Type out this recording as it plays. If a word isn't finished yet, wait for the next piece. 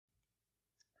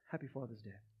Happy Father's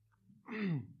Day.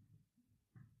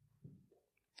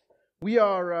 We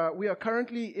are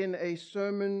currently in a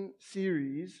sermon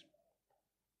series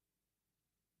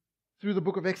through the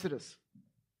book of Exodus.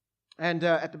 And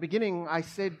at the beginning, I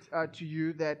said to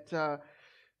you that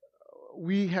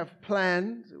we have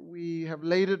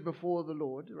laid it before the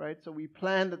Lord, right? So we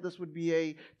planned that this would be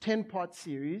a 10-part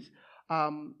series.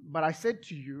 But I said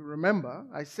to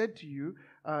you,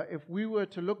 if we were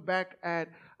to look back at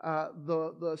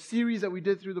the series that we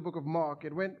did through the book of Mark,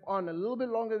 it went on a little bit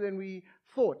longer than we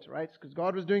thought, right? Because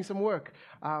God was doing some work.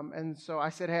 And so I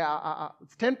said, hey,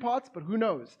 it's 10 parts, but who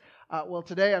knows? Well,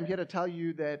 today I'm here to tell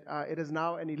you that it is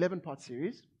now an 11-part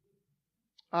series.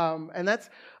 And that's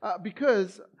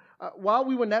because while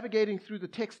we were navigating through the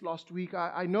text last week,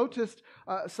 I noticed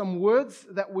some words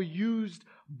that were used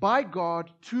by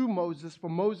God to Moses, for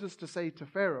Moses to say to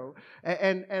Pharaoh.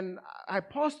 And I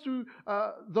passed through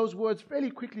those words fairly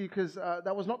quickly because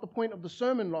that was not the point of the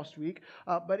sermon last week.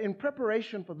 But in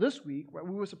preparation for this week, where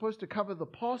we were supposed to cover the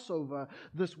Passover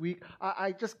this week,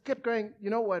 I just kept going,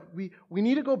 you know what, we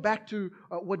need to go back to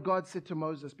what God said to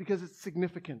Moses because it's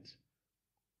significant.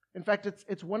 In fact,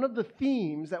 it's one of the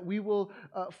themes that we will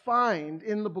find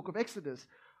in the book of Exodus.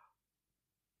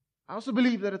 I also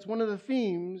believe that it's one of the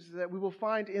themes that we will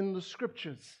find in the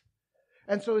scriptures.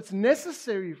 And so it's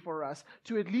necessary for us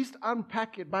to at least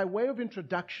unpack it by way of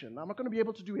introduction. I'm not going to be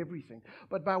able to do everything,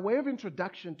 but by way of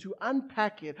introduction to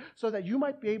unpack it so that you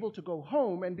might be able to go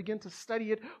home and begin to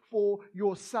study it for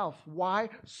yourself. Why?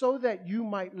 So that you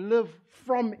might live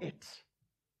from it.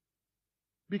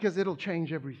 Because it'll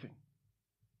change everything.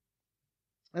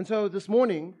 And so this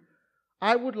morning,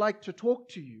 I would like to talk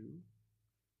to you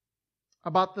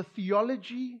about the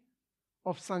theology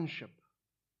of sonship.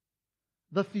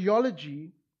 The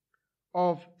theology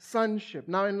of sonship.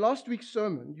 Now, in last week's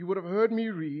sermon, you would have heard me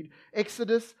read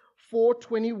Exodus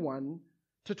 4:21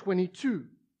 to 22,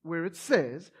 where it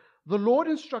says, "The Lord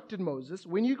instructed Moses,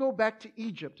 when you go back to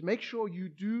Egypt, make sure you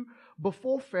do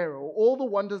before Pharaoh all the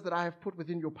wonders that I have put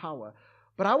within your power.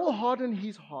 But I will harden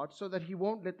his heart so that he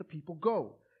won't let the people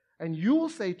go. And you will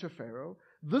say to Pharaoh,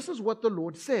 this is what the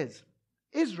Lord says.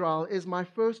 Israel is my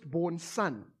firstborn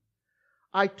son.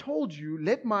 I told you,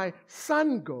 let my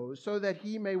son go so that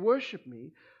he may worship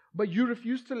me, but you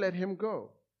refused to let him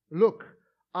go. Look,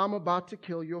 I'm about to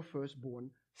kill your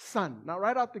firstborn son." Now,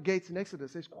 right out the gates in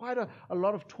Exodus, there's quite a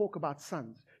lot of talk about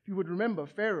sons. If you would remember,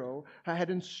 Pharaoh had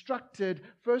instructed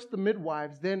first the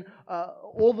midwives, then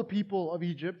all the people of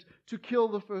Egypt to kill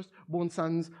the firstborn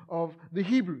sons of the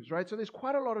Hebrews, right? So there's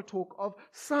quite a lot of talk of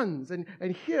sons. And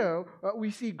here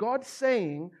we see God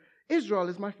saying, Israel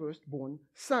is my firstborn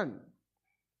son.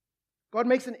 God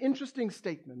makes an interesting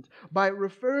statement by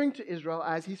referring to Israel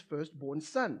as his firstborn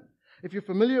son. If you're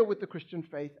familiar with the Christian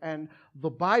faith and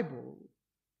the Bible,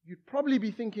 you'd probably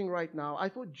be thinking right now, I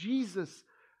thought Jesus,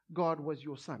 God, was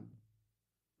your son.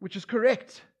 Which is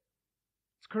correct.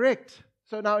 It's correct.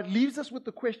 So now it leaves us with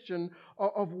the question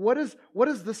of what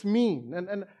does this mean?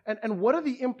 And what are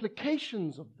the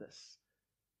implications of this?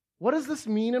 What does this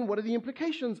mean and what are the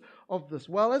implications of this?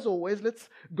 Well, as always, let's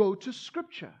go to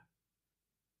Scripture.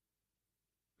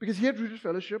 Because here at Rooted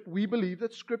Fellowship, we believe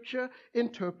that Scripture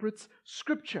interprets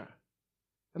Scripture.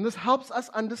 And this helps us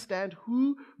understand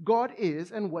who God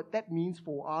is and what that means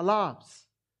for our lives.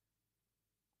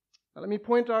 Now, let me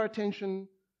point our attention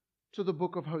to the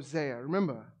book of Hosea.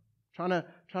 Remember, trying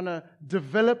to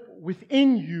develop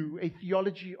within you a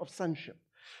theology of sonship.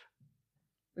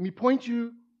 Let me point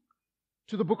you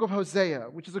to the book of Hosea,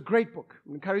 which is a great book.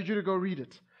 I encourage you to go read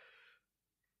it.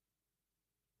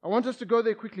 I want us to go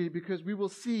there quickly because we will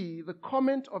see the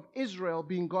comment of Israel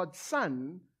being God's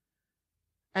son,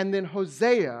 and then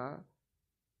Hosea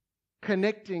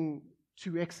connecting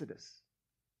to Exodus.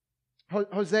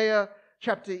 Hosea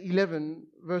chapter 11,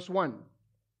 verse 1.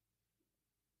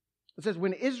 It says,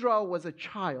 "When Israel was a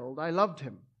child, I loved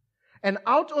him, and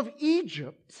out of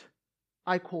Egypt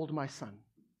I called my son."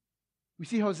 We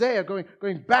see Hosea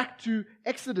going back to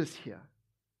Exodus here.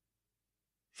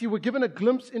 See, we're given a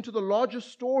glimpse into the larger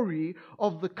story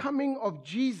of the coming of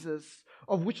Jesus,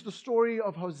 of which the story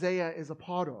of Hosea is a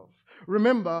part of.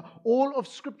 Remember, all of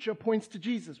Scripture points to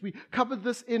Jesus. We covered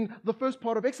this in the first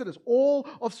part of Exodus. All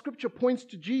of Scripture points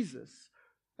to Jesus,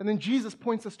 and then Jesus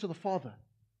points us to the Father.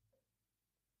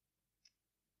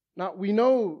 Now, we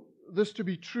know this to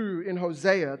be true in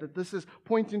Hosea, that this is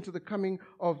pointing to the coming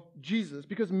of Jesus,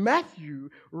 because Matthew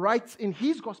writes in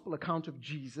his gospel account of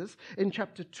Jesus in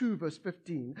chapter 2, verse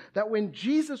 15, that when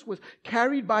Jesus was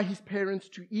carried by his parents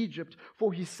to Egypt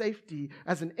for his safety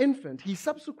as an infant, his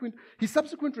subsequent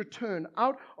return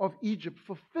out of Egypt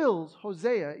fulfills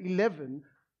Hosea 11,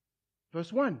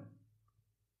 verse 1.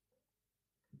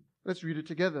 Let's read it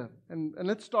together. And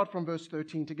let's start from verse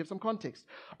 13 to give some context.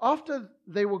 After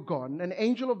they were gone, an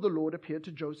angel of the Lord appeared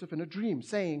to Joseph in a dream,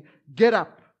 saying, "Get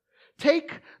up,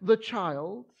 take the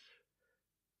child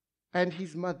and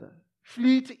his mother,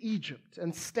 flee to Egypt,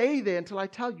 and stay there until I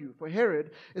tell you, for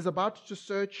Herod is about to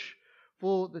search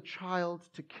for the child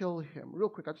to kill him." Real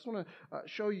quick, I just want to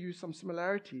show you some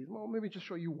similarities. Well, maybe just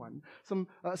show you one. Some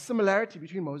similarity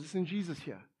between Moses and Jesus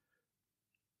here.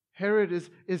 Herod is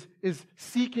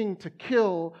seeking to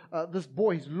kill this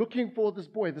boy. He's looking for this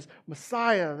boy, this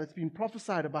Messiah that's been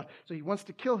prophesied about. So he wants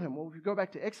to kill him. Well, if you go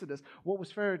back to Exodus, what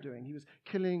was Pharaoh doing? He was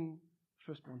killing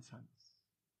firstborn sons.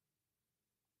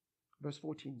 Verse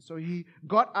 14. So he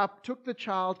got up, took the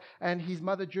child and his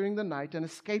mother during the night, and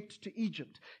escaped to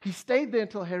Egypt. He stayed there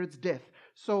until Herod's death.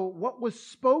 So what was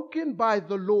spoken by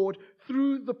the Lord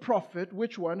through the prophet,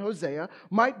 which one, Hosea,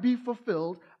 might be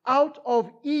fulfilled: "Out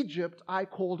of Egypt I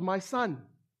called my son."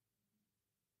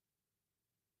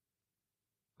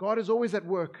 God is always at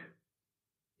work.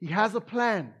 He has a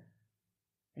plan.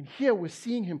 And here we're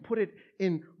seeing him put it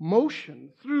in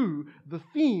motion through the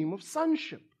theme of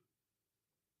sonship.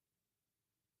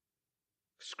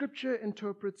 Scripture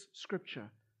interprets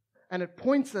Scripture. And it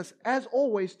points us, as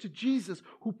always, to Jesus,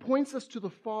 who points us to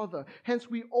the Father. Hence,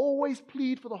 we always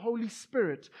plead for the Holy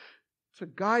Spirit to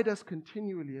guide us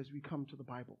continually as we come to the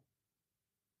Bible.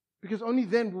 Because only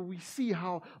then will we see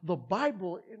how the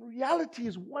Bible, in reality,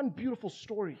 is one beautiful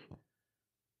story.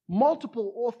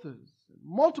 Multiple authors,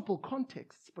 multiple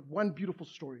contexts, but one beautiful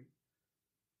story.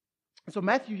 So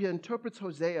Matthew here interprets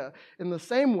Hosea in the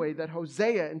same way that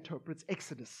Hosea interprets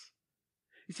Exodus.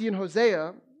 You see, in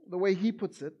Hosea, the way he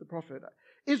puts it, the prophet,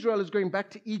 Israel is going back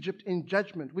to Egypt in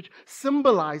judgment, which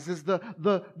symbolizes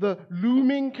the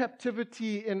looming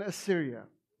captivity in Assyria.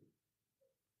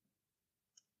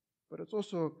 But it's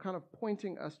also kind of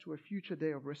pointing us to a future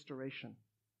day of restoration,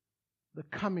 the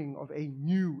coming of a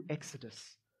new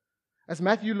Exodus. As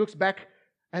Matthew looks back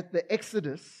at the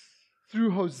Exodus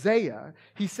through Hosea,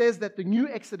 he says that the new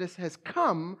Exodus has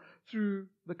come through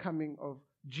the coming of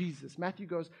Jesus. Matthew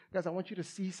goes, "Guys, I want you to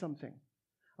see something.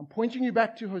 I'm pointing you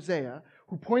back to Hosea,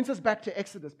 who points us back to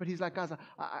Exodus, but he's like, guys,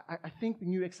 I think the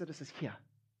new Exodus is here.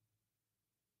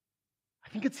 I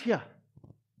think it's here.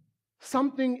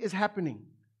 Something is happening."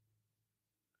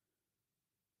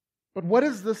 But what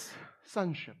is this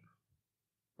sonship?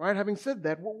 Right? Having said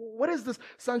that, what is this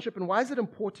sonship and why is it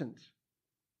important?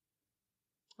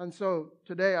 And so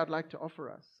today I'd like to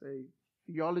offer us a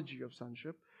theology of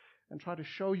sonship and try to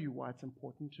show you why it's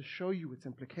important, to show you its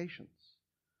implications.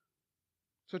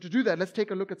 So to do that, let's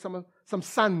take a look at some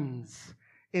sons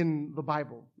in the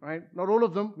Bible, right? Not all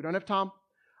of them, we don't have time,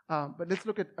 but let's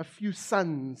look at a few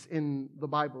sons in the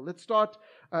Bible. Let's start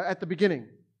at the beginning,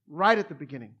 right at the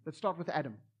beginning. Let's start with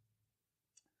Adam.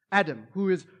 Adam, who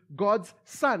is God's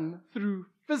son through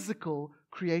physical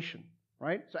creation,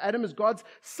 right? So Adam is God's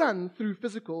son through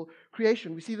physical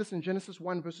creation. We see this in Genesis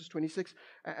 1, verses 26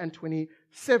 and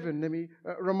 27. Let me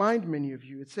remind many of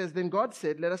you. It says, "Then God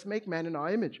said, 'Let us make man in our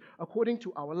image, according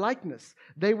to our likeness.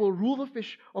 They will rule the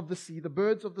fish of the sea, the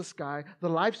birds of the sky, the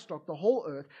livestock, the whole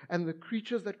earth, and the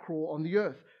creatures that crawl on the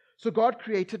earth.' So God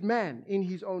created man. In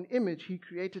his own image, he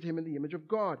created him in the image of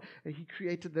God. And he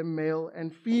created them male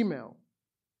and female."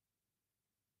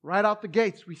 Right out the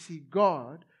gates, we see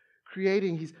God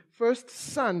creating his first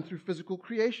son through physical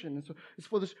creation. And so it's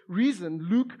for this reason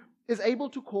Luke is able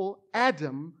to call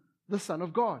Adam the Son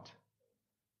of God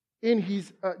in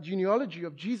his genealogy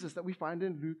of Jesus that we find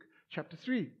in Luke chapter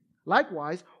 3.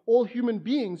 Likewise, all human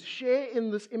beings share in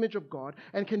this image of God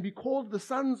and can be called the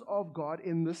sons of God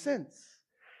in this sense.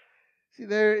 See,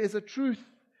 there is a truth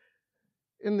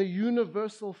in the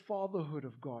universal fatherhood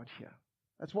of God here.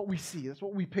 That's what we see. That's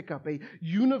what we pick up, a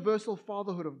universal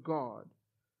fatherhood of God.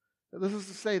 This is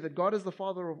to say that God is the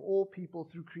father of all people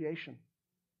through creation.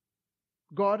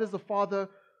 God is the father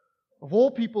of all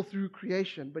people through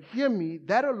creation. But hear me,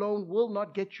 that alone will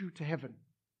not get you to heaven.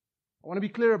 I want to be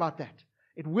clear about that.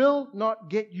 It will not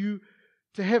get you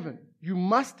to heaven. You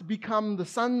must become the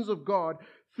sons of God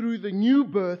through the new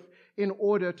birth in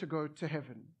order to go to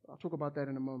heaven. I'll talk about that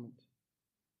in a moment.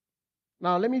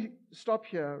 Now, let me stop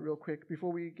here real quick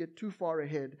before we get too far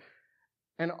ahead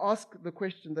and ask the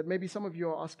question that maybe some of you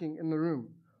are asking in the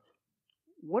room.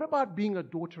 What about being a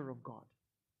daughter of God?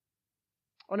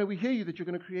 Oh no, we hear you that you're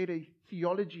going to create a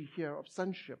theology here of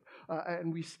sonship.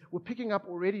 And we're picking up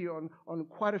already on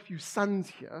quite a few sons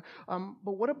here.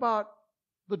 But what about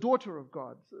the daughter of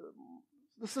God?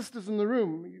 The sisters in the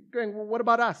room, you're going, well, what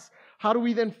about us? How do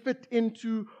we then fit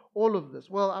into all of this?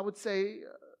 Well, I would say,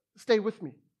 stay with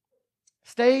me.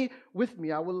 Stay with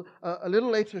me. I will a little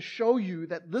later show you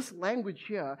that this language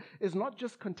here is not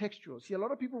just contextual. See, a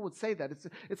lot of people would say that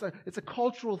it's a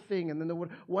cultural thing, and then they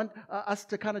would want us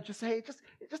to kind of just say,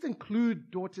 just include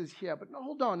daughters here. But no,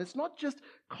 hold on, it's not just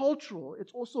cultural;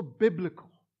 it's also biblical.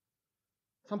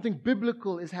 Something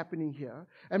biblical is happening here,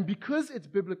 and because it's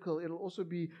biblical, it'll also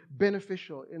be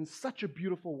beneficial in such a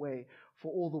beautiful way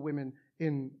for all the women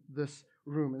in this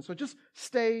room. And so, just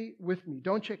stay with me.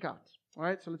 Don't check out. All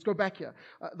right, so let's go back here.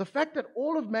 The fact that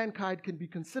all of mankind can be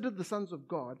considered the sons of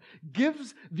God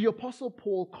gives the Apostle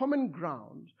Paul common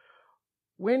ground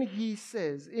when he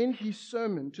says in his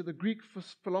sermon to the Greek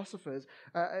philosophers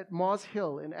at Mars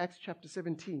Hill in Acts chapter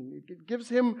 17, it gives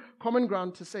him common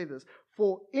ground to say this.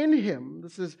 For in him,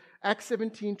 this is Acts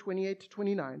 17, 28 to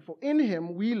 29, for in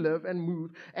him we live and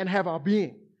move and have our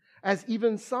being, as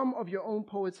even some of your own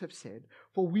poets have said,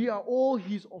 for we are all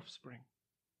his offspring.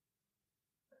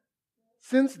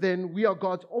 Since then, we are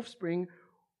God's offspring,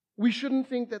 we shouldn't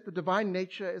think that the divine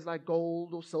nature is like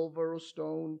gold or silver or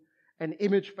stone, an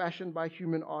image fashioned by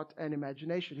human art and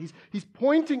imagination. He's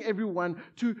pointing everyone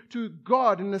to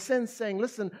God in a sense, saying,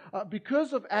 listen,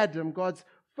 because of Adam, God's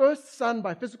first son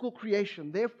by physical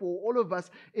creation, therefore all of us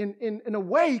in a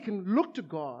way can look to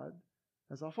God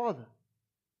as our Father.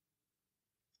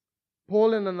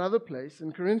 Paul in another place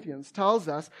in Corinthians tells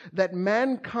us that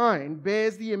mankind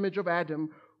bears the image of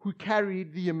Adam, who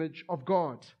carried the image of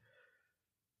God.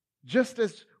 Just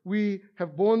as we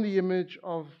have borne the image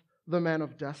of the man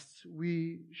of dust,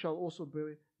 we shall also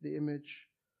bear the image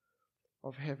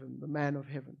of heaven, the man of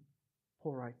heaven,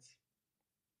 Paul writes.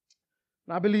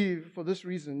 And I believe for this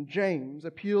reason, James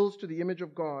appeals to the image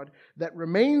of God that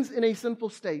remains in a sinful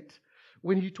state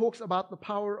when he talks about the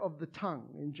power of the tongue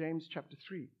in James chapter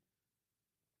 3.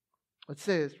 It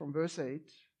says from verse 8,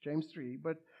 James 3,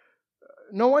 but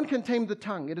no one can tame the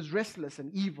tongue. It is restless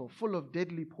and evil, full of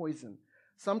deadly poison.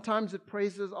 Sometimes it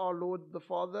praises our Lord the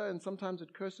Father, and sometimes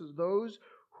it curses those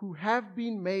who have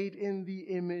been made in the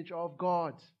image of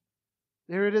God.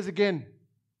 There it is again.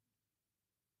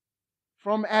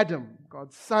 From Adam,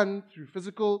 God's son, through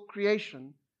physical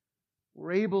creation,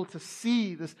 we're able to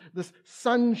see this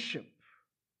sonship.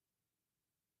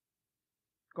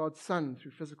 God's son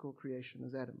through physical creation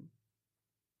is Adam.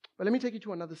 But let me take you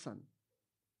to another son.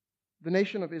 The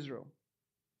nation of Israel.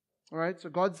 All right, so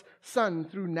God's son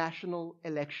through national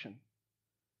election.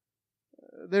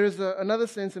 There is another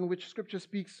sense in which Scripture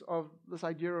speaks of this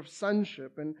idea of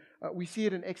sonship, and we see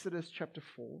it in Exodus chapter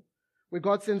 4, where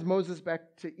God sends Moses back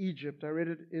to Egypt. I read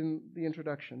it in the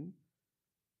introduction.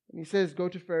 And he says, go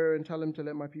to Pharaoh and tell him to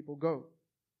let my people go.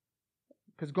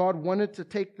 Because God wanted to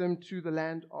take them to the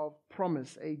land of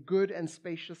promise, a good and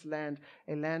spacious land,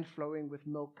 a land flowing with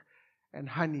milk and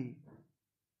honey.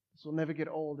 This will never get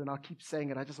old, and I'll keep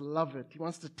saying it. I just love it. He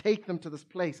wants to take them to this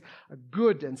place, a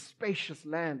good and spacious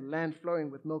land flowing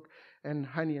with milk and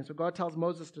honey. And so God tells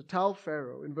Moses to tell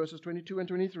Pharaoh in verses 22 and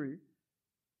 23,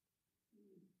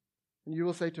 and you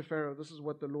will say to Pharaoh, this is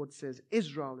what the Lord says,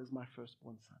 Israel is my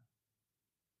firstborn son.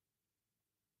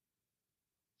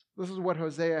 This is what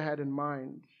Hosea had in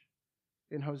mind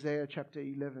in Hosea chapter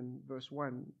 11, verse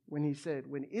 1, when he said,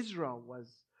 when Israel was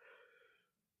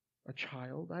a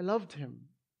child, I loved him,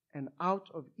 and out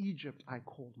of Egypt I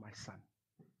called my son.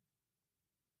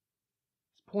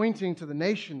 He's pointing to the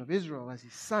nation of Israel as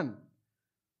his son.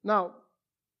 Now,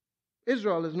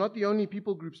 Israel is not the only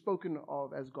people group spoken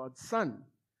of as God's son.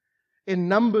 In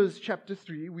Numbers chapter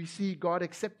 3, we see God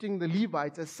accepting the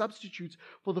Levites as substitutes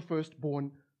for the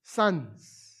firstborn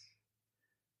sons,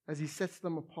 as he sets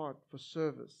them apart for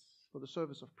the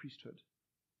service of priesthood.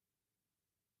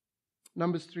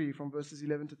 Numbers 3 from verses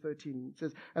 11 to 13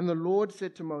 says, and the Lord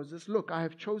said to Moses, look, I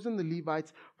have chosen the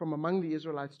Levites from among the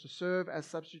Israelites to serve as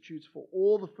substitutes for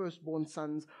all the firstborn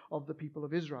sons of the people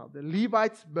of Israel. The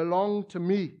Levites belong to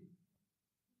me.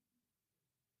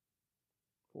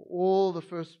 For all the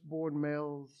firstborn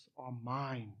males are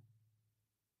mine.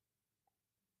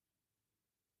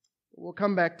 We'll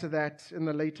come back to that in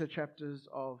the later chapters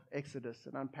of Exodus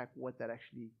and unpack what that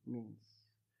actually means.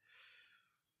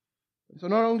 So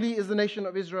not only is the nation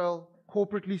of Israel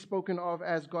corporately spoken of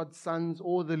as God's sons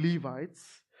or the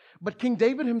Levites, but King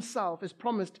David himself is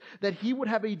promised that he would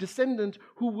have a descendant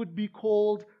who would be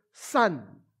called son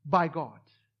by God.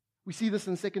 We see this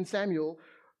in 2 Samuel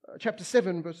chapter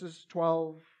 7, verses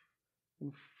 12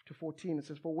 to 14. It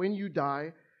says, for when you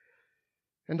die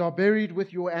and are buried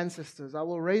with your ancestors, I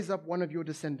will raise up one of your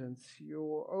descendants,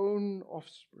 your own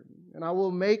offspring, and I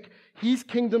will make his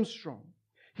kingdom strong.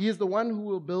 He is the one who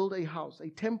will build a house, a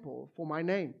temple for my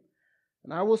name,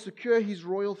 and I will secure his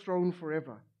royal throne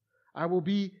forever. I will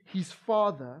be his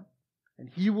father, and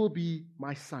he will be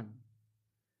my son.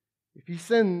 If he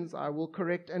sins, I will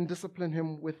correct and discipline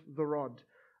him with the rod,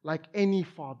 like any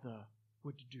father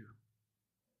would do.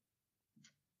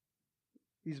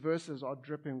 These verses are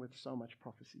dripping with so much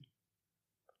prophecy.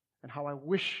 And how I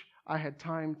wish I had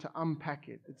time to unpack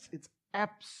it. It's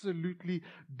absolutely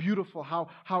beautiful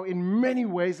how in many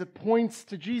ways it points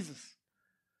to Jesus.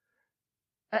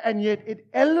 And yet it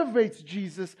elevates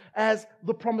Jesus as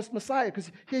the promised Messiah. Because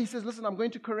here he says, listen, I'm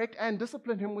going to correct and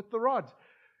discipline him with the rod.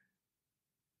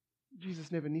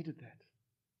 Jesus never needed that.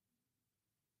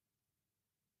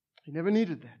 He never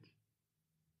needed that.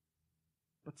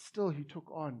 But still he took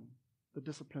on the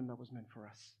discipline that was meant for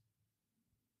us.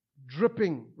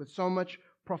 Dripping with so much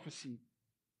prophecy.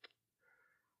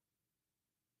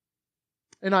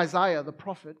 In Isaiah, the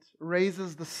prophet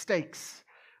raises the stakes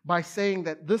by saying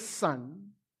that this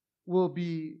son will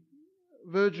be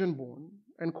virgin born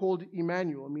and called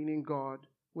Emmanuel, meaning God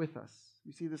with us.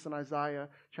 We see this in Isaiah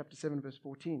chapter 7, verse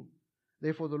 14.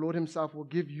 Therefore the Lord himself will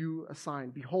give you a sign.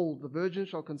 Behold, the virgin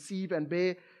shall conceive and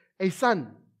bear a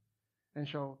son, and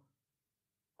shall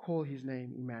call his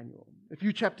name Emmanuel. A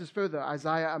few chapters further,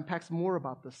 Isaiah unpacks more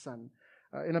about the son.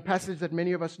 In a passage that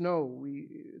many of us know,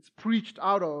 it's preached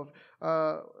out of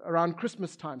around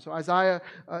Christmas time. So Isaiah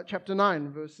chapter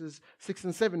 9, verses 6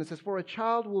 and 7, it says, For a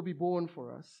child will be born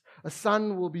for us, a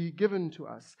son will be given to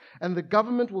us, and the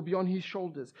government will be on his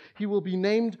shoulders. He will be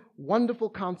named Wonderful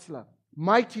Counselor,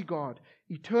 Mighty God,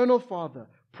 Eternal Father,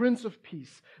 Prince of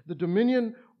Peace. The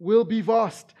dominion will be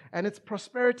vast, and its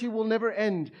prosperity will never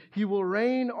end. He will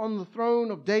reign on the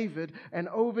throne of David and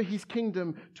over his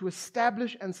kingdom to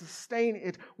establish and sustain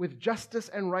it with justice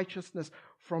and righteousness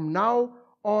from now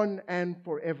on and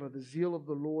forever. The zeal of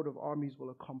the Lord of armies will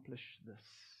accomplish this.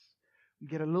 We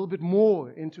get a little bit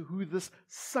more into who this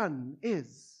son is.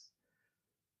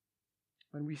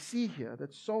 And we see here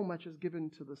that so much is given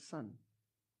to the son.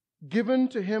 Given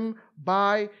to him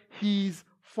by his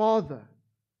Father.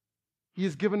 He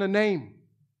is given a name.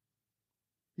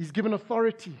 He's given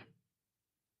authority.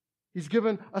 He's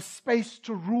given a space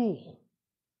to rule.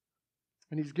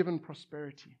 And he's given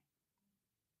prosperity.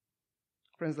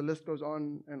 Friends, the list goes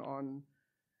on and on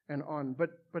and on.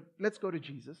 But let's go to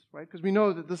Jesus, right? Because we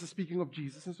know that this is speaking of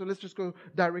Jesus. And so let's just go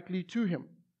directly to him,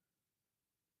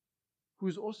 who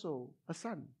is also a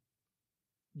son.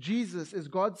 Jesus is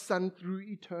God's son through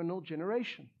eternal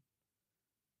generation.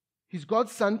 He's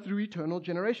God's son through eternal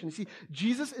generation. You see,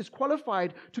 Jesus is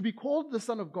qualified to be called the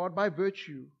Son of God by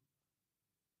virtue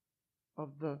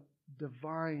of the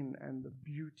divine and the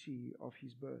beauty of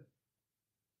his birth.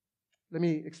 Let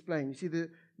me explain. You see, the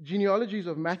genealogies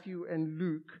of Matthew and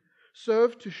Luke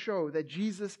serve to show that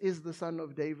Jesus is the son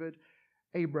of David,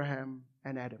 Abraham,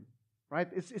 and Adam. Right?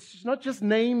 It's not just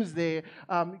names there,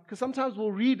 because sometimes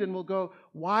we'll read and we'll go,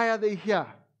 why are they here?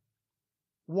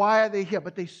 Why are they here?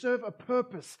 But they serve a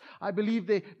purpose. I believe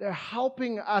they're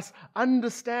helping us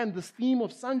understand this theme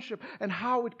of sonship and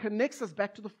how it connects us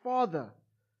back to the Father.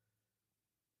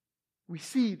 We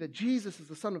see that Jesus is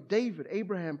the son of David,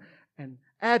 Abraham, and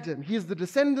Adam. He is the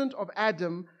descendant of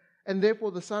Adam and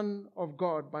therefore the son of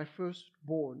God by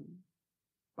firstborn,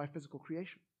 by physical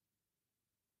creation.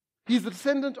 He's the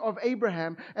descendant of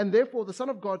Abraham and therefore the son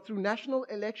of God through national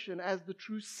election as the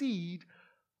true seed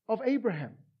of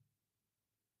Abraham.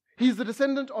 He's the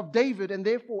descendant of David and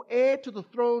therefore heir to the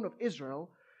throne of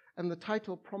Israel and the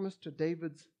title promised to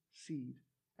David's seed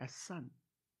as son.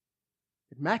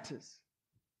 It matters.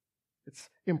 It's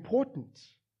important.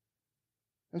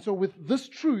 And so with this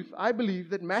truth, I believe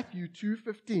that Matthew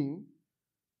 2:15,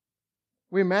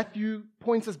 where Matthew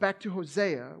points us back to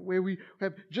Hosea, where we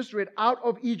have just read, out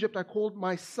of Egypt I called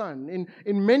my son.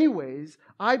 In many ways,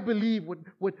 I believe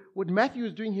what Matthew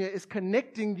is doing here is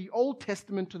connecting the Old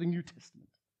Testament to the New Testament.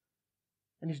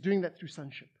 And he's doing that through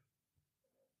sonship.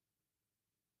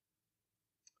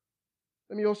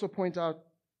 Let me also point out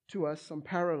to us some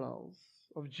parallels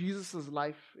of Jesus'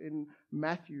 life in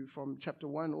Matthew from chapter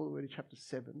 1 all the way to chapter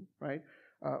 7, right?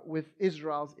 With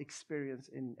Israel's experience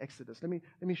in Exodus. Let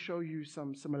me show you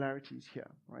some similarities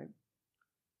here, right?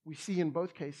 We see in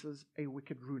both cases a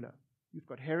wicked ruler. You've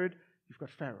got Herod, you've got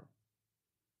Pharaoh.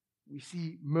 We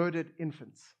see murdered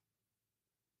infants.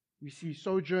 We see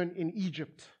sojourn in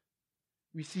Egypt.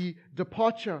 We see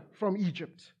departure from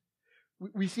Egypt.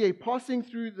 We see a passing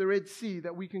through the Red Sea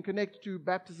that we can connect to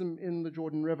baptism in the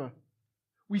Jordan River.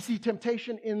 We see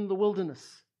temptation in the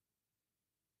wilderness.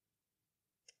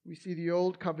 We see the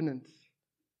old covenant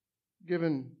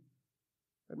given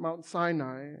at Mount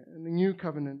Sinai and the new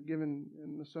covenant given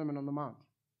in the Sermon on the Mount.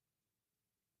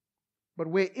 But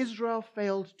where Israel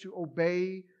failed to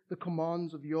obey the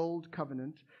commands of the old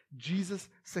covenant, Jesus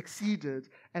succeeded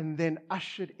and then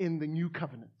ushered in the new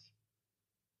covenant.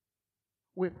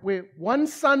 Where one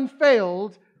son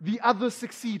failed, the other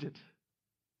succeeded.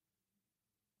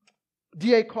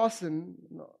 D.A. Carson,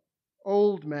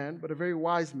 old man, but a very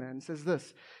wise man, says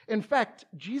this: in fact,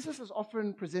 Jesus is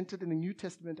often presented in the New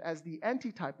Testament as the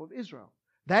antitype of Israel.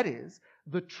 That is,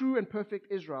 the true and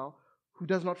perfect Israel who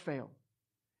does not fail.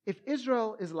 If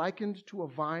Israel is likened to a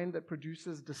vine that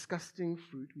produces disgusting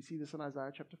fruit, we see this in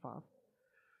Isaiah chapter 5,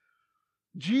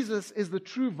 Jesus is the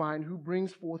true vine who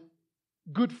brings forth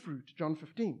good fruit, John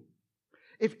 15.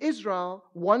 If Israel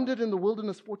wandered in the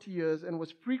wilderness 40 years and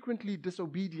was frequently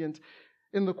disobedient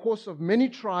in the course of many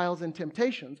trials and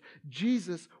temptations,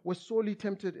 Jesus was sorely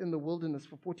tempted in the wilderness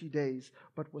for 40 days,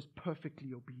 but was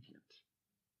perfectly obedient.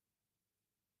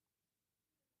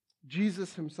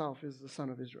 Jesus himself is the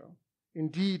Son of Israel,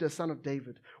 indeed a son of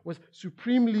David, was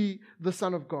supremely the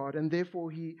Son of God, and therefore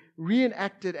he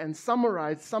reenacted and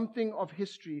summarized something of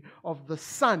history of the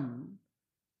Son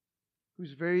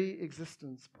whose very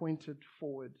existence pointed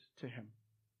forward to him.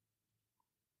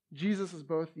 Jesus is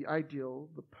both the ideal,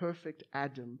 the perfect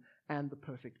Adam, and the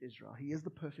perfect Israel. He is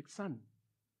the perfect Son.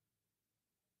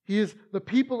 He is the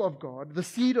people of God, the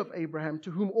seed of Abraham,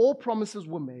 to whom all promises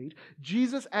were made.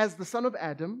 Jesus, as the son of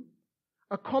Adam,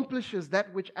 accomplishes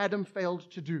that which Adam failed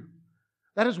to do.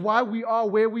 That is why we are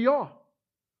where we are.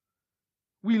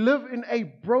 We live in a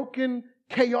broken,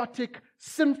 chaotic,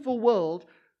 sinful world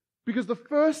because the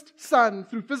first son,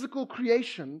 through physical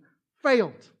creation,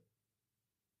 failed.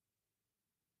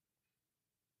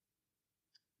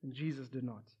 And Jesus did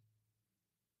not.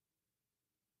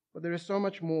 But there is so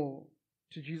much more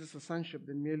to Jesus' sonship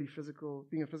than merely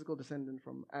being a physical descendant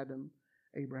from Adam,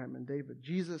 Abraham, and David.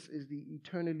 Jesus is the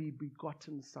eternally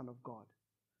begotten Son of God,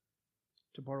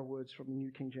 to borrow words from the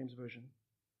New King James Version.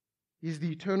 He is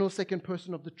the eternal second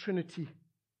person of the Trinity.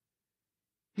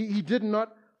 He did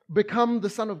not become the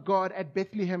Son of God at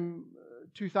Bethlehem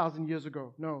 2,000 years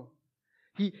ago. No.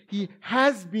 He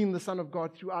has been the Son of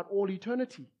God throughout all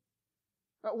eternity.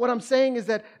 What I'm saying is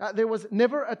that there was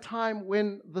never a time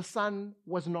when the Son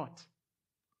was not.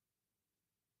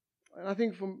 And I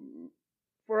think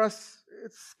for us,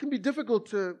 it can be difficult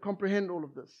to comprehend all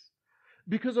of this.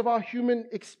 Because of our human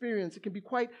experience, it can be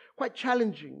quite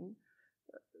challenging.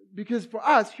 Because for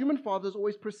us, human fathers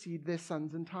always precede their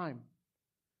sons in time.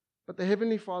 But the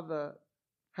Heavenly Father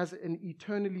has an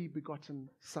eternally begotten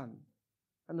Son.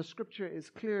 And the Scripture is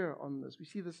clear on this. We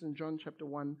see this in John chapter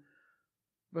 1,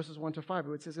 verses 1 to 5,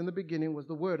 where it says, in the beginning was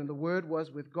the Word, and the Word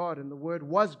was with God, and the Word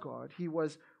was God. He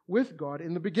was with God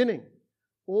in the beginning.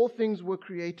 All things were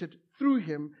created through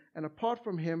him, and apart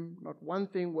from him, not one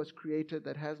thing was created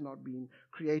that has not been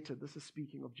created. This is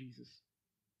speaking of Jesus.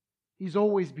 He's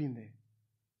always been there.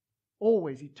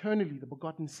 Always, eternally, the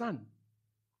begotten Son.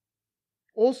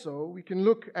 Also, we can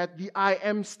look at the I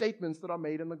am statements that are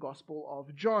made in the Gospel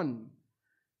of John,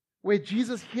 where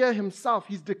Jesus here himself,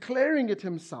 he's declaring it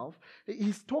himself.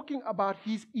 He's talking about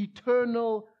his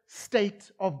eternal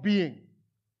state of being.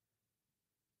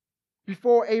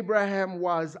 Before Abraham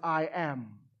was, I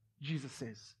am, Jesus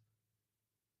says.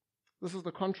 This is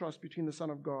the contrast between the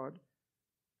Son of God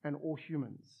and all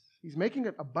humans. He's making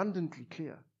it abundantly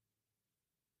clear.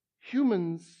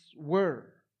 Humans were,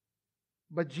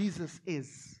 but Jesus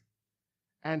is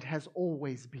and has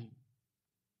always been.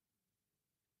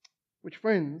 Which,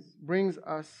 friends, brings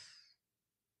us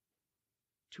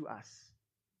to us.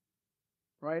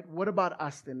 Right? What about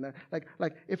us then?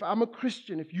 Like if I'm a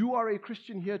Christian, if you are a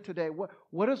Christian here today,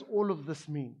 what does all of this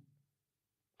mean?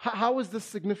 How is this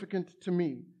significant to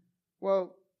me?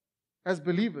 Well, as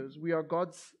believers, we are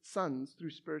God's sons through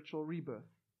spiritual rebirth.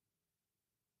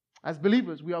 As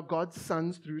believers, we are God's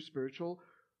sons through spiritual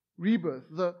rebirth.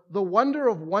 The wonder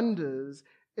of wonders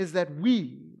is that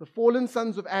we, the fallen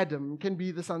sons of Adam, can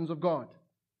be the sons of God.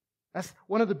 That's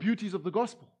one of the beauties of the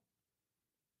gospel.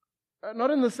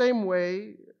 Not in the same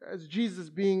way as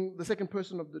Jesus being the second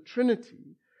person of the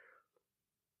Trinity,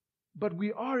 but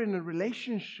we are in a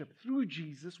relationship through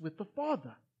Jesus with the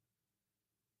Father.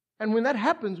 And when that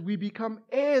happens, we become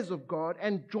heirs of God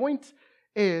and joint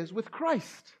heirs with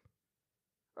Christ.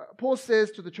 Paul says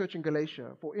to the church in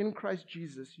Galatia, for in Christ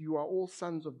Jesus you are all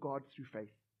sons of God through faith.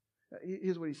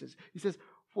 Here's what he says. He says,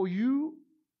 for you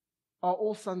are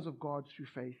all sons of God through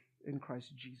faith in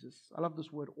Christ Jesus. I love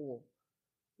this word all.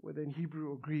 Whether in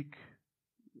Hebrew or Greek,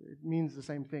 it means the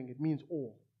same thing. It means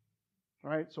all.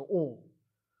 Right? So all.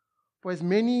 For as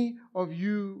many of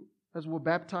you as were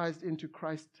baptized into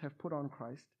Christ have put on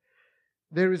Christ.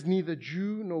 There is neither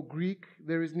Jew nor Greek.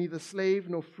 There is neither slave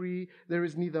nor free. There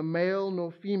is neither male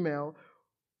nor female.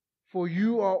 For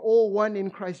you are all one in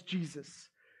Christ Jesus.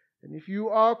 And if you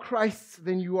are Christ's,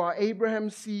 then you are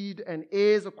Abraham's seed and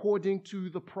heirs according to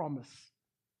the promise.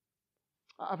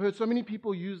 I've heard so many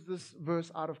people use this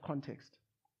verse out of context.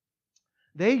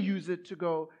 They use it to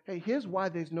go, hey, here's why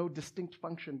there's no distinct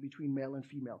function between male and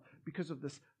female, because of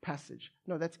this passage.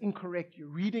 No, that's incorrect. You're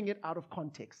reading it out of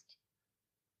context.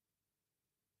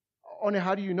 One,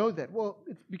 how do you know that? Well,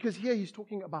 it's because here he's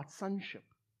talking about sonship.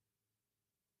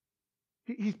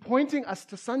 He's pointing us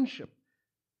to sonship.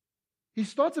 He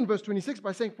starts in verse 26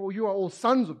 by saying, for you are all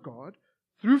sons of God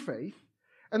through faith.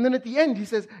 And then at the end he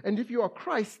says, and if you are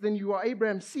Christ, then you are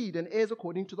Abraham's seed and heirs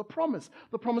according to the promise.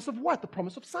 The promise of what? The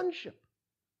promise of sonship.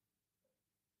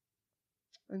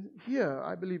 And here,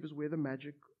 I believe, is where the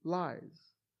magic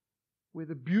lies, where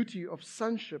the beauty of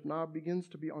sonship now begins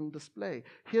to be on display.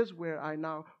 Here's where I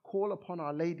now call upon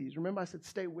our ladies. Remember, I said,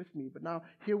 stay with me, but now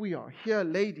here we are. Here,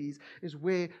 ladies, is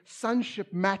where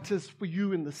sonship matters for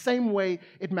you in the same way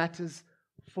it matters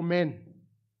for men.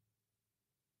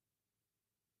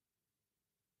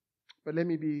 But let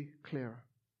me be clearer.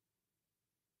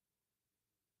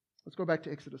 Let's go back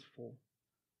to Exodus 4.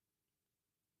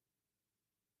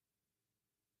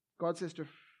 God says to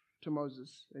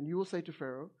Moses, and you will say to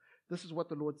Pharaoh, this is what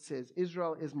the Lord says,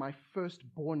 Israel is my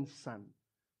firstborn son.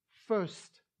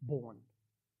 Firstborn.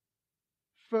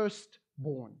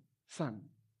 Firstborn son.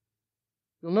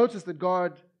 You'll notice that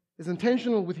God is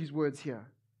intentional with his words here.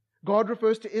 God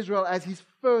refers to Israel as his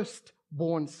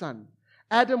firstborn son.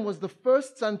 Adam was the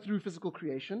first son through physical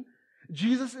creation.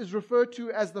 Jesus is referred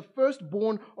to as the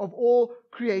firstborn of all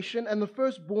creation and the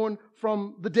firstborn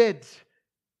from the dead.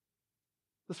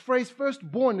 This phrase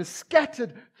firstborn is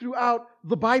scattered throughout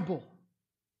the Bible.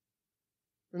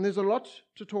 And there's a lot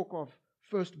to talk of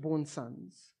firstborn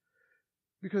sons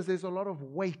because there's a lot of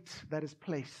weight that is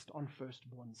placed on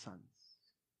firstborn sons.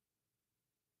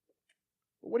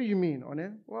 What do you mean,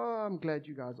 One? Well, I'm glad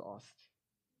you guys asked.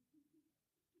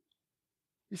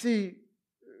 You see,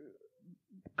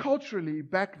 culturally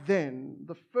back then,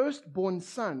 the firstborn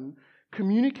son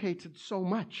communicated so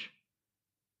much.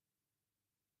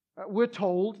 We're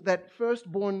told that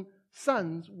firstborn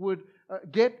sons would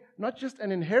get not just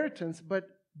an inheritance, but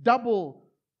a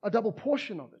double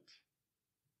portion of it.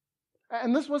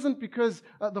 And this wasn't because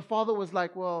the father was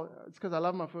like, well, it's because I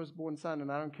love my firstborn son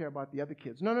and I don't care about the other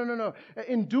kids. No.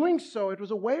 In doing so, it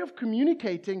was a way of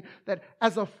communicating that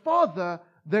as a father,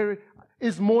 there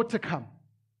is more to come.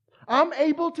 I'm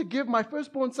able to give my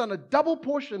firstborn son a double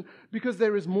portion because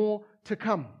there is more to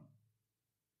come.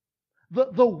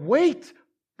 The weight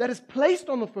that is placed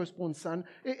on the firstborn son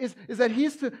is that he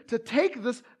is to take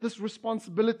this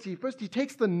responsibility. First, he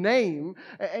takes the name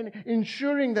and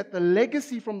ensuring that the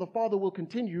legacy from the father will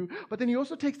continue, but then he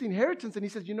also takes the inheritance and he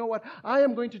says, you know what, I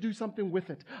am going to do something with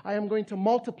it. I am going to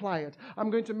multiply it. I'm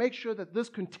going to make sure that this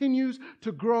continues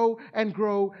to grow and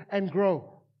grow and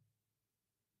grow.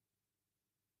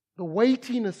 The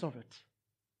weightiness of it.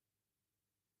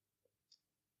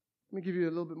 Let me give you a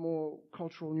little bit more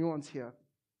cultural nuance here.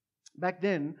 Back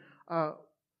then,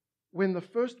 when the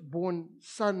firstborn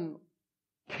son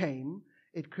came,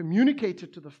 it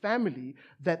communicated to the family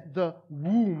that the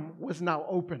womb was now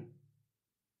open.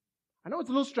 I know it's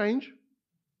a little strange,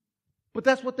 but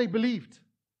that's what they believed.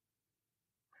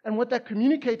 And what that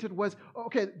communicated was,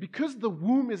 okay, because the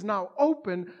womb is now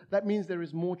open, that means there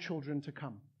is more children to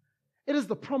come. It is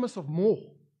the promise of more.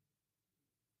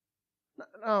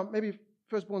 Now, maybe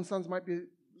firstborn sons might be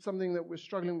something that we're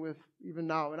struggling with even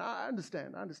now. And I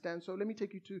understand. So let me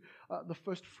take you to the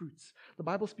first fruits. The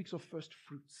Bible speaks of first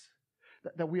fruits.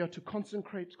 That we are to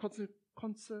consecrate,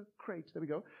 there we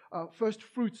go, first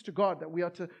fruits to God. That we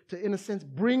are to, in a sense,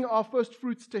 bring our first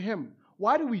fruits to Him.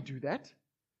 Why do we do that?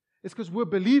 It's because we're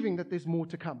believing that there's more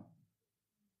to come.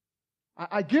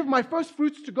 I give my first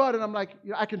fruits to God and I'm like,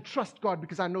 I can trust God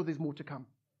because I know there's more to come.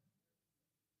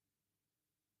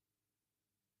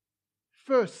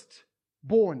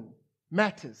 Firstborn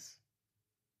matters.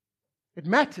 It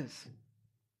matters.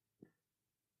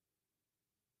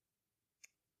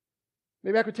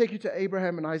 Maybe I could take you to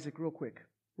Abraham and Isaac real quick.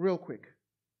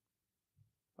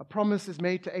 A promise is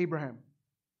made to Abraham.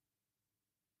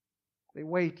 They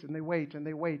wait and they wait and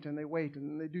they wait and they wait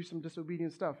and they do some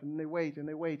disobedient stuff and they wait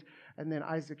and then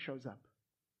Isaac shows up.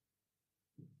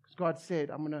 Because God said,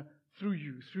 I'm going to,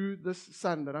 through this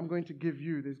son that I'm going to give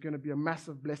you, there's going to be a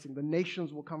massive blessing. The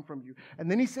nations will come from you. And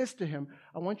then he says to him,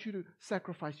 I want you to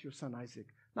sacrifice your son Isaac.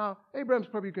 Now, Abraham's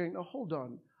probably going, oh, hold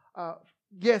on.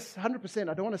 Yes, 100%,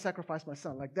 I don't want to sacrifice my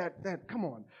son like that, come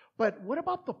on. But what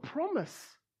about the promise?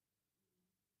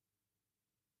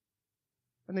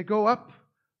 And they go up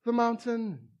the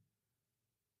mountain.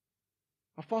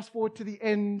 I fast forward to the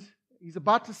end. He's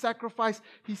about to sacrifice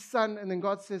his son, and then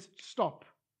God says, stop.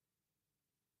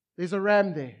 There's a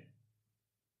ram there.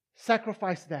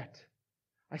 Sacrifice that.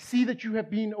 I see that you have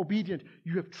been obedient.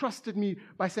 You have trusted me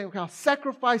by saying, okay, I'll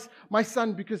sacrifice my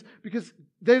son because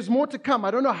there's more to come.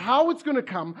 I don't know how it's going to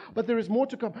come, but there is more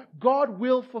to come. God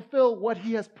will fulfill what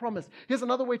He has promised. Here's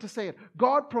another way to say it.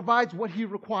 God provides what He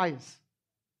requires.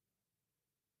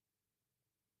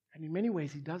 And in many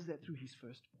ways, He does that through His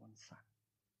firstborn son.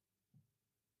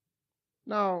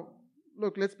 Now,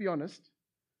 look, let's be honest.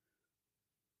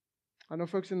 I know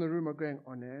folks in the room are going,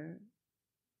 oh no,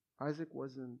 Isaac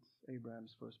wasn't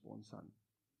Abraham's firstborn son.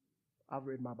 I've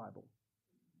read my Bible.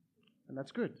 And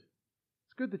that's good.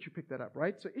 It's good that you picked that up,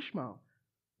 right? So Ishmael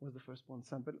was the firstborn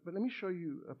son. But let me show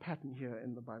you a pattern here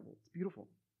in the Bible. It's beautiful.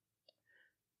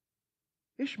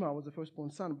 Ishmael was the firstborn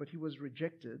son, but he was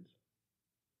rejected.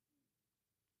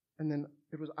 And then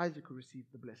it was Isaac who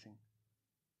received the blessing.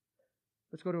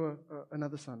 Let's go to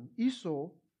another son. Esau,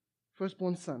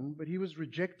 firstborn son, but he was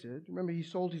rejected. Remember, he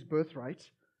sold his birthright.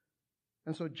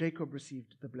 And so Jacob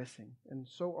received the blessing. And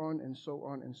so on and so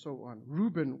on and so on.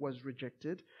 Reuben was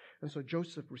rejected. And so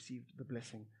Joseph received the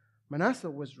blessing. Manasseh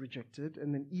was rejected.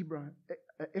 And then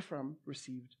Ephraim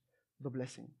received the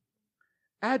blessing.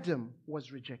 Adam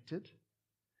was rejected.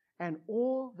 And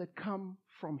all that come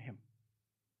from him.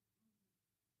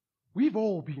 We've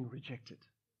all been rejected.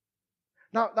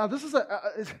 Now this is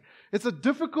it's a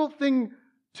difficult thing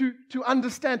to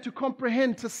understand, to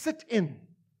comprehend, to sit in.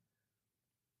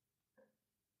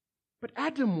 But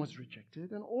Adam was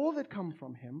rejected, and all that come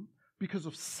from him because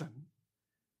of sin.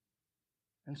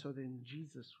 And so then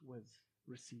Jesus was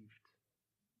received.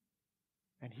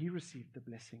 And he received the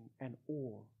blessing and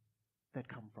all that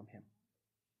come from him.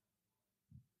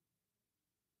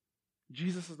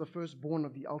 Jesus is the firstborn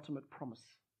of the ultimate promise.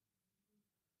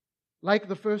 Like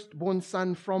the firstborn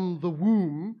son from the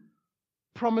womb,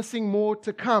 promising more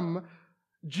to come,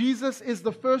 Jesus is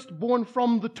the firstborn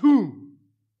from the tomb,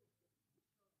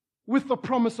 with the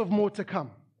promise of more to come.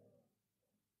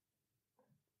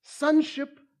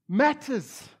 Sonship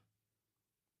matters.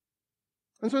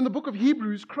 And so in the book of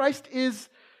Hebrews, Christ is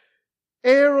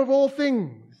heir of all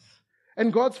things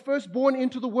and God's firstborn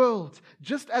into the world.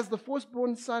 Just as the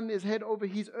firstborn son is head over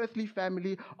his earthly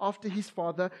family after his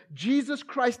father, Jesus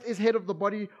Christ is head of the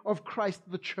body of Christ,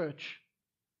 the church,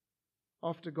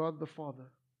 after God the Father.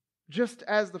 Just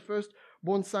as the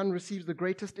firstborn son receives the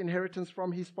greatest inheritance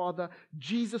from his father,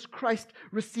 Jesus Christ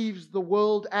receives the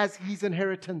world as his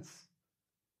inheritance.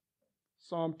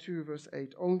 Psalm 2 verse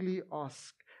 8, only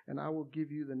ask and I will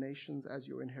give you the nations as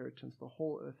your inheritance, the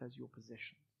whole earth as your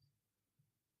possession.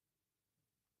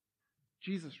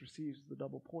 Jesus receives the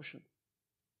double portion.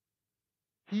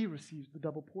 He receives the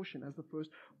double portion as the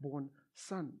firstborn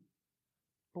son.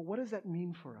 But what does that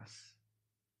mean for us?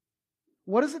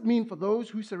 What does it mean for those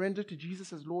who surrender to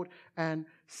Jesus as Lord and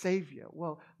Savior?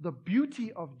 Well, the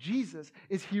beauty of Jesus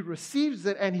is He receives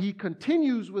it and He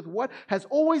continues with what has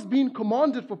always been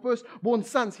commanded for firstborn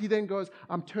sons. He then goes,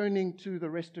 I'm turning to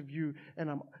the rest of you and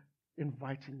I'm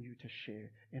inviting you to share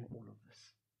in all of this.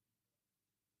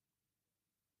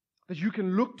 That you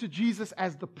can look to Jesus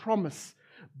as the promise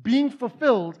being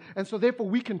fulfilled, and so therefore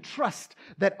we can trust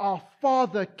that our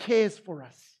Father cares for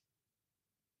us.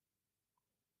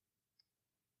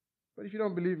 But if you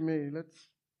don't believe me,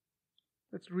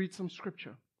 let's read some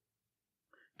scripture.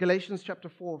 Galatians chapter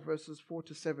 4, verses 4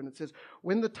 to 7. It says,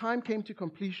 when the time came to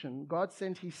completion, God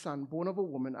sent His Son, born of a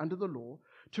woman under the law,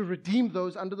 to redeem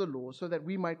those under the law, so that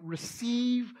we might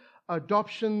receive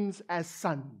adoptions as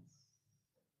sons.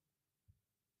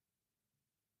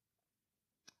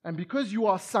 And because you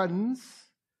are sons,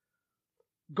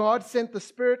 God sent the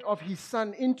Spirit of His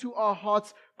Son into our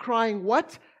hearts, crying,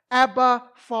 what? Abba,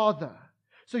 Father.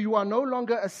 So you are no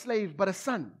longer a slave, but a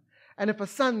son. And if a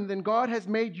son, then God has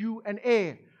made you an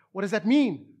heir. What does that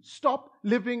mean? Stop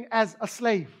living as a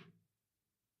slave.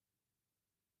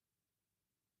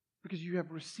 Because you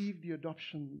have received the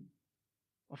adoption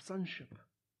of sonship.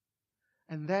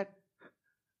 And that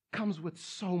comes with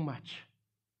so much.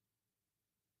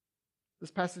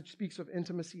 This passage speaks of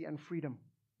intimacy and freedom.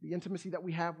 The intimacy that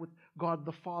we have with God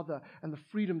the Father and the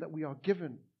freedom that we are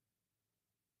given.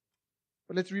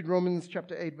 But let's read Romans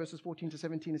chapter 8, verses 14 to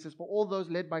 17. It says, for all those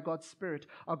led by God's Spirit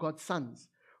are God's sons.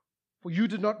 For you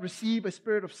did not receive a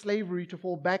spirit of slavery to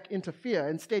fall back into fear.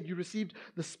 Instead, you received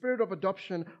the Spirit of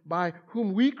adoption by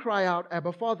whom we cry out,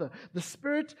 Abba, Father. The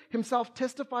Spirit Himself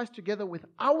testifies together with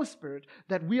our spirit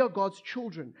that we are God's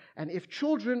children. And if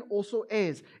children, also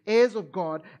heirs, heirs of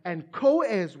God and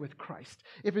co-heirs with Christ.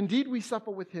 If indeed we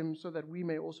suffer with Him, so that we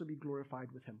may also be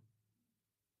glorified with Him.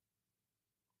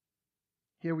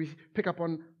 Here we pick up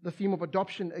on the theme of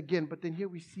adoption again, but then here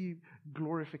we see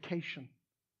glorification.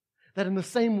 That in the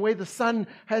same way the Son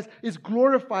is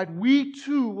glorified, we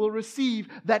too will receive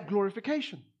that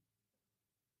glorification.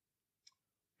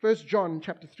 1 John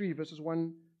chapter 3, verses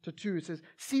 1 to 2, it says,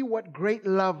 "See what great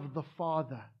love the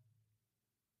Father."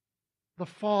 The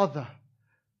Father.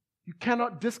 You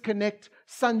cannot disconnect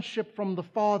sonship from the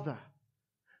Father.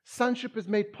 Sonship is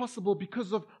made possible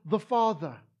because of the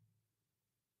Father.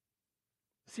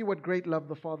 See what great love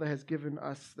the Father has given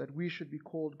us, that we should be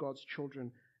called God's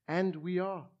children, and we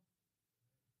are.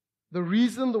 The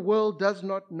reason the world does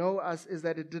not know us is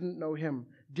that it didn't know Him.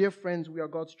 Dear friends, we are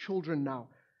God's children now,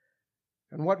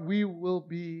 and what we will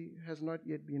be has not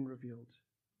yet been revealed.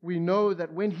 We know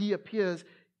that when He appears,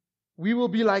 we will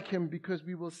be like Him because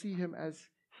we will see Him as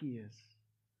He is.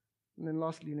 And then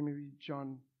lastly, let me read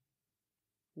John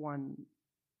 1,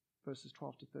 verses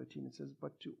 12 to 13. It says,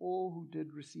 "But to all who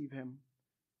did receive Him,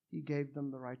 He gave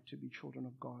them the right to be children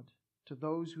of God, to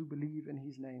those who believe in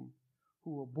His name,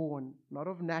 who were born not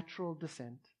of natural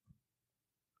descent,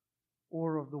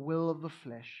 or of the will of the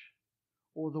flesh,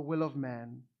 or the will of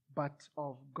man, but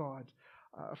of God."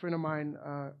 A friend of mine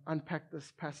unpacked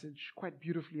this passage quite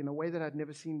beautifully in a way that I'd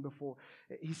never seen before.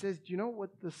 He says, do you know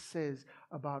what this says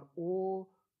about all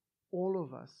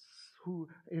of us who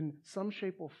in some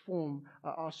shape or form,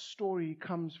 our story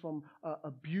comes from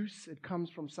abuse. It comes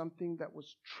from something that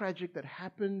was tragic that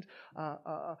happened,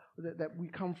 that we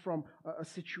come from a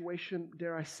situation,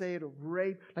 dare I say it, of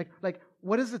rape. Like,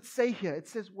 what does it say here? It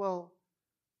says, well,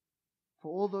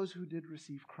 for all those who did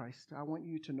receive Christ, I want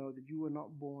you to know that you were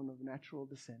not born of natural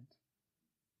descent,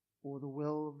 or the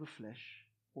will of the flesh,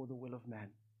 or the will of man.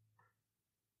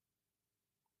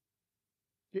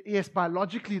 Yes,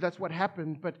 biologically that's what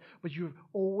happened, but you've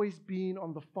always been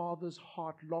on the Father's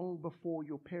heart long before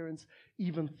your parents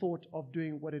even thought of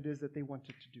doing what it is that they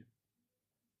wanted to do. It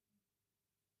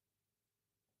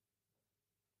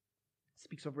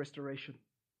speaks of restoration.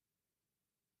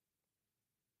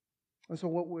 And so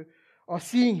what we are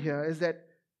seeing here is that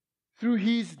through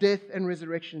His death and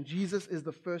resurrection, Jesus is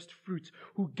the first fruit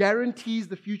who guarantees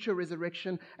the future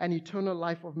resurrection and eternal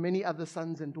life of many other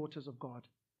sons and daughters of God.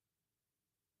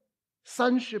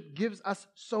 Sonship gives us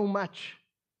so much.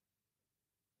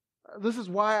 This is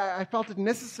why I felt it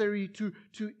necessary to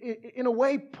in a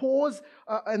way, pause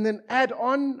and then add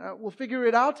on. We'll figure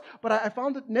it out. But I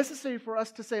found it necessary for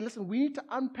us to say, listen, we need to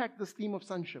unpack this theme of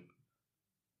sonship.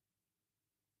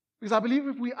 Because I believe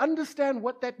if we understand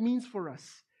what that means for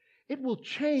us, it will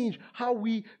change how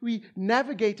we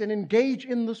navigate and engage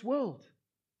in this world.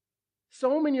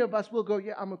 So many of us will go,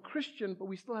 yeah, I'm a Christian, but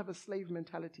we still have a slave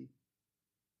mentality.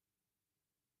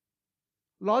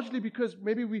 Largely because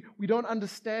maybe we don't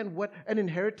understand what an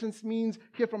inheritance means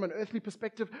here from an earthly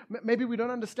perspective. Maybe we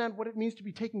don't understand what it means to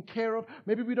be taken care of.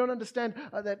 Maybe we don't understand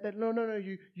that no,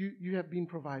 you have been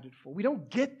provided for. We don't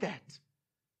get that.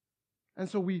 And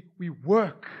so we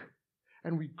work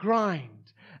and we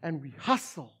grind and we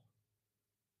hustle.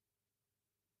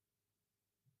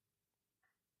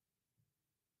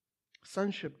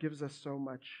 Sonship gives us so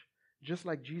much. Just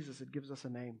like Jesus, it gives us a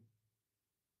name.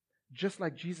 Just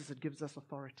like Jesus, it gives us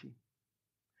authority.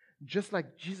 Just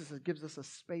like Jesus, it gives us a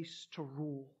space to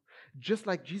rule. Just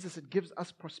like Jesus, it gives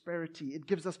us prosperity. It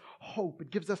gives us hope.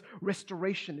 It gives us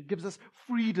restoration. It gives us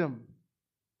freedom.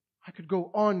 I could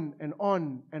go on and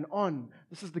on and on.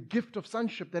 This is the gift of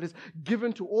sonship that is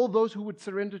given to all those who would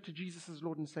surrender to Jesus as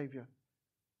Lord and Savior.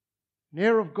 An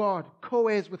heir of God,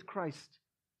 co-heirs with Christ.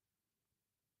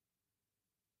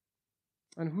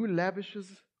 And who lavishes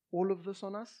all of this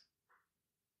on us?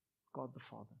 God the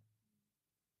Father.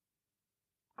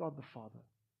 God the Father.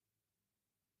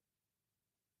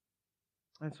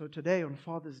 And so today, on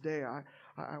Father's Day,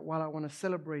 while I want to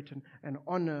celebrate and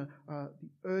honor the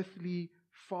earthly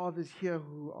fathers here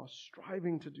who are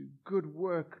striving to do good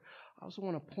work, I also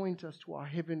want to point us to our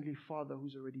Heavenly Father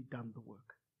who's already done the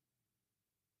work.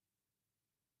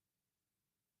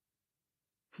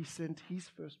 He sent His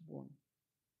firstborn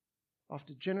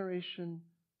after generation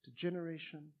to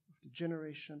generation after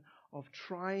generation of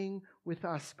trying with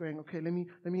us, going, okay, let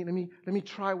me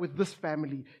try with this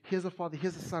family. Here's a father,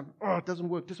 here's a son. Oh, it doesn't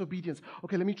work. Disobedience.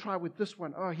 Okay, let me try with this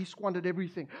one. Oh, he squandered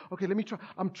everything. Okay, let me try.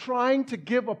 I'm trying to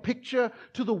give a picture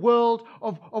to the world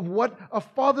of what a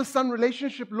father-son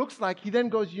relationship looks like. He then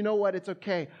goes, you know what? It's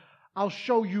okay. I'll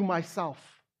show you myself.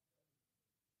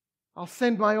 I'll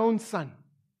send my own son.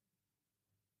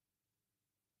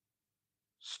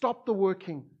 Stop the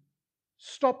working.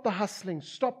 Stop the hustling.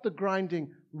 Stop the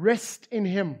grinding. Rest in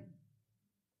Him.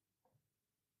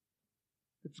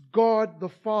 It's God the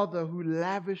Father who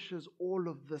lavishes all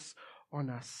of this on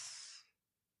us.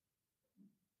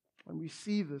 And we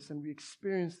see this and we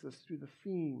experience this through the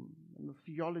theme and the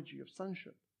theology of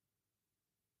sonship.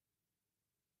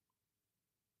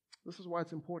 This is why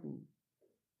it's important.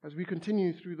 As we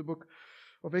continue through the book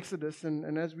of Exodus,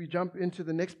 and as we jump into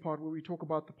the next part where we talk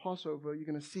about the Passover, you're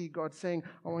going to see God saying,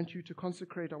 I want you to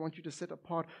consecrate, I want you to set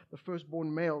apart the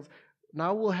firstborn males.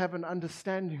 Now we'll have an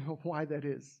understanding of why that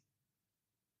is.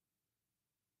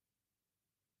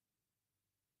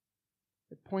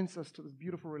 It points us to this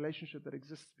beautiful relationship that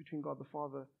exists between God the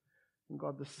Father and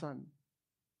God the Son.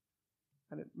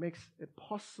 And it makes it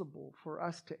possible for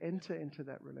us to enter into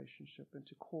that relationship and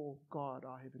to call God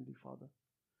our Heavenly Father.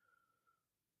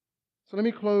 So let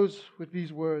me close with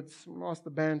these words. I'll ask the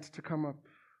band to come up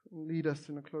and lead us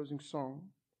in a closing song.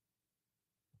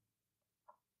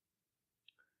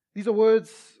 These are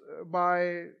words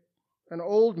by an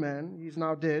old man. He's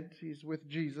now dead. He's with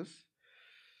Jesus.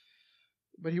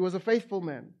 But he was a faithful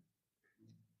man.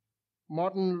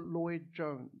 Martin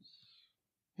Lloyd-Jones.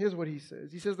 Here's what he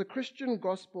says. He says, the Christian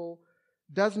gospel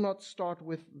does not start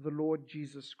with the Lord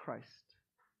Jesus Christ.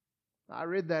 I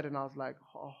read that and I was like,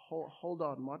 hold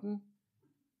on, Martin.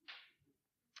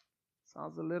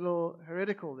 Sounds a little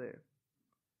heretical there.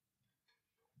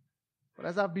 But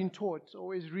as I've been taught,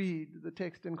 always read the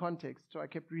text in context, so I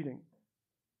kept reading.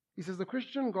 He says, the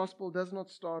Christian gospel does not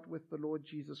start with the Lord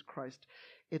Jesus Christ.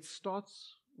 It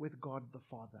starts with God the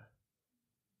Father.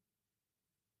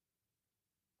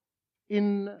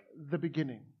 In the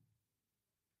beginning.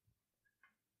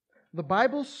 The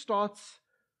Bible starts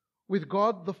with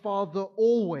God the Father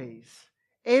always,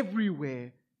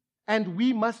 everywhere, and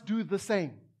we must do the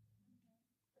same.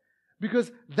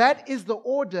 Because that is the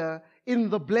order in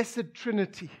the Blessed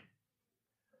Trinity.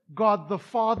 God the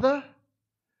Father,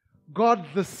 God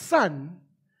the Son,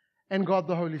 and God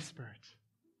the Holy Spirit.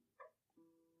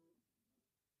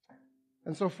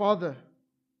 And so, Father,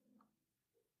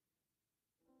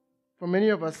 for many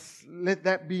of us, let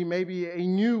that be maybe a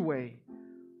new way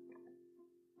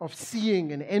of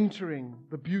seeing and entering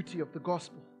the beauty of the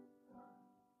gospel.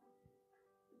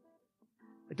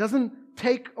 It doesn't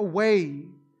take away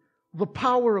the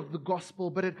power of the gospel,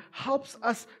 but it helps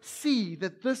us see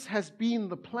that this has been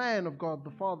the plan of God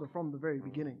the Father from the very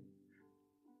beginning.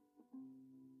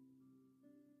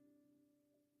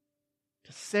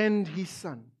 To send His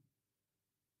Son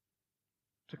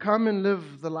to come and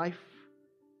live the life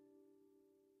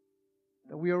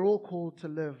that we are all called to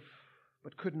live,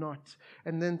 but could not,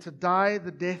 and then to die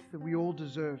the death that we all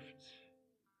deserved.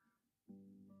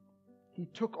 He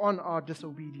took on our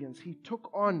disobedience. He took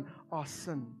on our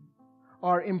sin,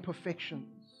 our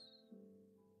imperfections.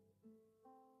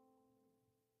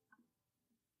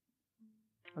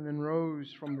 And then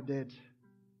rose from the dead.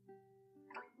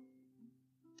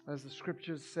 As the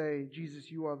scriptures say,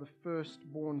 Jesus, you are the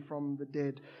firstborn from the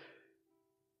dead.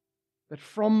 That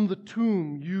from the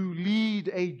tomb you lead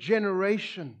a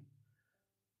generation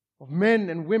of men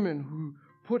and women who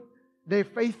put their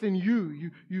faith in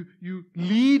you. You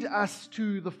lead us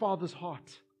to the Father's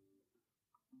heart.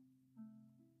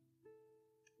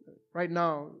 Right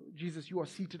now, Jesus, you are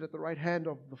seated at the right hand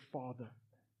of the Father.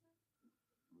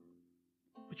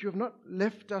 But you have not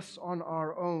left us on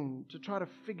our own to try to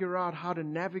figure out how to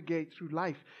navigate through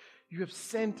life. You have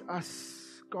sent us,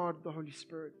 God, the Holy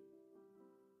Spirit,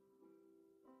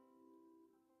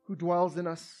 who dwells in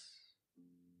us,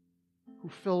 who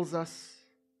fills us,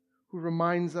 who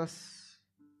reminds us,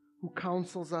 who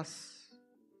counsels us.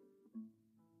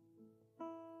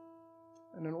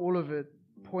 And in all of it,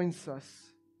 points us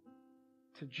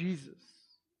to Jesus,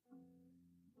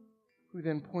 who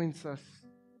then points us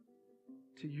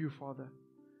to you, Father.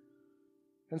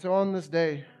 And so on this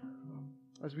day,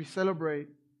 as we celebrate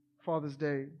Father's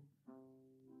Day,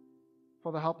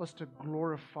 Father, help us to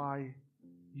glorify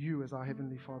you as our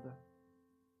Heavenly Father.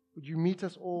 Would you meet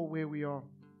us all where we are?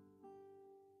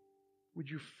 Would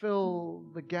you fill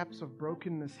the gaps of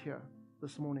brokenness here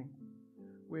this morning,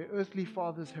 where earthly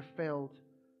fathers have failed?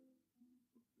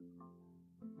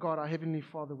 God, our Heavenly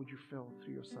Father, would you fill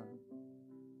through your Son?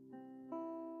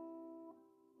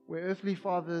 Where earthly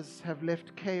fathers have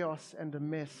left chaos and a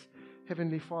mess,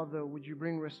 Heavenly Father, would you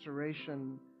bring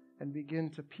restoration and begin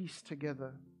to piece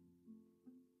together?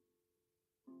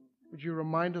 Would you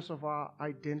remind us of our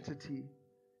identity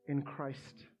in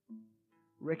Christ,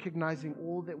 recognizing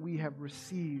all that we have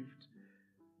received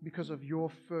because of your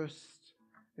first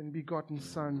and begotten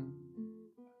Son,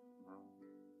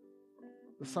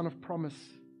 the Son of promise,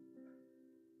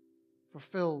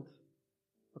 fulfilled,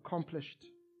 accomplished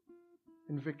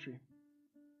in victory.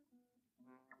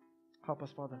 Help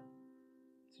us, Father.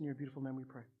 It's in your beautiful name we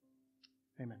pray.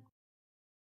 Amen.